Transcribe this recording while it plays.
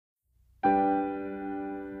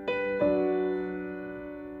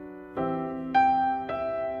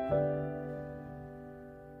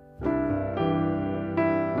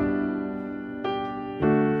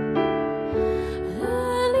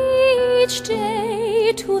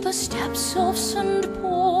day to the steps of St.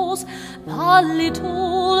 Paul's, the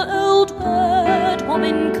little old bird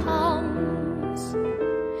woman comes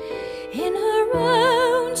in her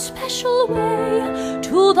own special way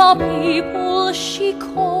to the people she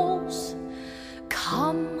calls.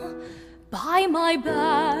 Come, buy my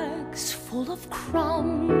bags full of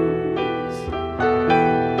crumbs.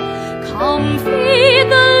 Come, feed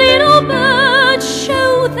the little birds,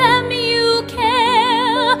 show them you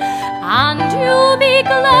care, and you'll be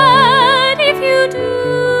glad if you do.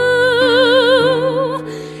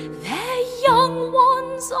 Their young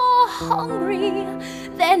ones are hungry,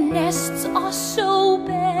 their nests are so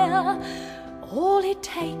bare. All it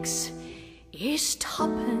takes is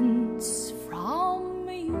tuppence from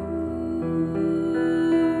you.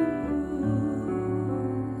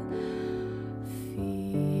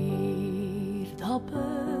 Feed the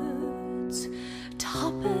birds,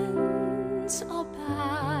 tuppence a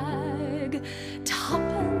bag,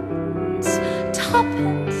 tuppence,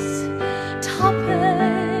 tuppence,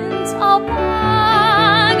 tuppence a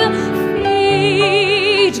bag.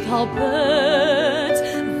 Feed the birds,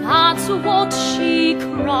 that's what she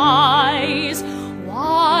cries,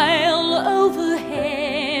 while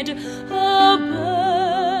overhead her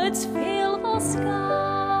birds fill the skies.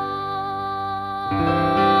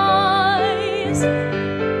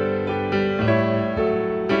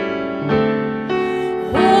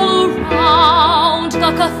 All round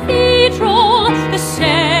the cathedral, the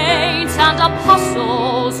saints and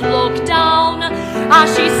apostles look down as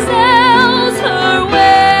she sells her wares.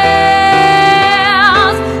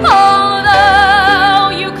 Although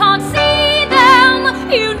you can't see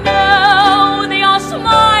them, you know they are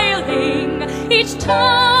smiling each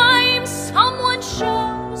time someone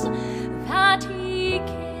shows that he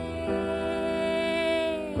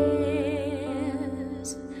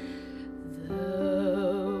cares.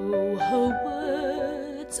 Though her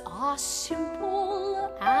words are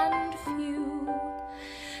simple and few,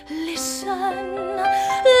 listen,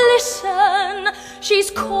 listen,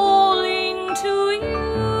 she's calling to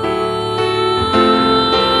you.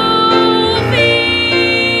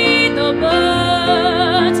 Feed the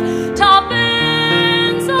birds,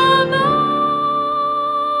 tuppence a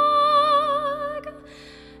bag,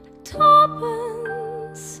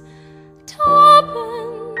 tuppence,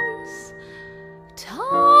 tuppence,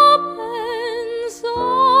 tuppence a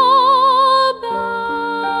bag.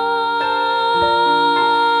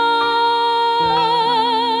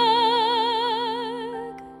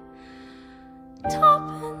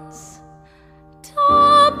 Tuppence,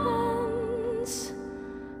 tuppence,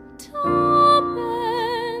 tuppence.